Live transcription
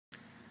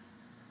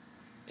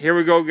here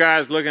we go,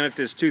 guys, looking at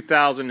this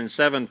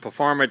 2007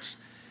 Performance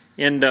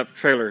end-up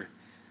trailer.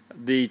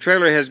 The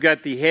trailer has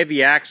got the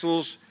heavy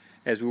axles.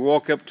 As we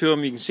walk up to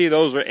them, you can see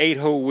those are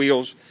 8-hole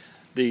wheels.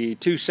 The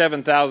two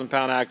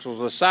 7,000-pound axles.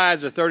 The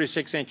sides are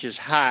 36 inches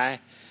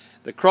high.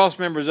 The cross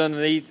members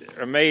underneath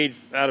are made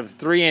out of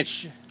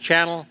 3-inch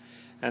channel,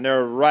 and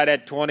they're right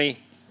at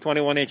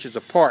 21 inches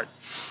apart.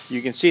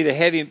 You can see the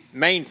heavy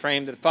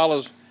mainframe that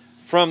follows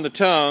from the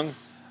tongue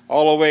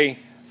all the way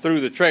through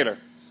the trailer.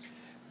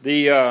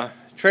 The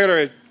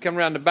trailer coming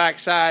around the back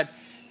side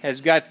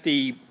has got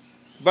the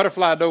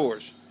butterfly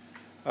doors.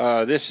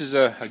 This is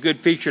a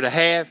good feature to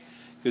have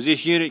because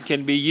this unit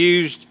can be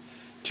used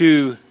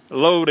to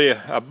load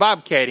a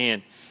bobcat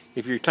in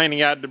if you're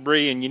cleaning out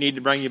debris and you need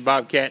to bring your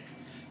bobcat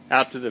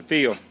out to the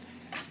field.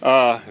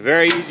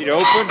 Very easy to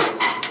open.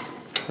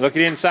 Look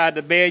at inside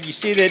the bed. You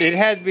see that it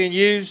has been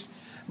used,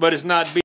 but it's not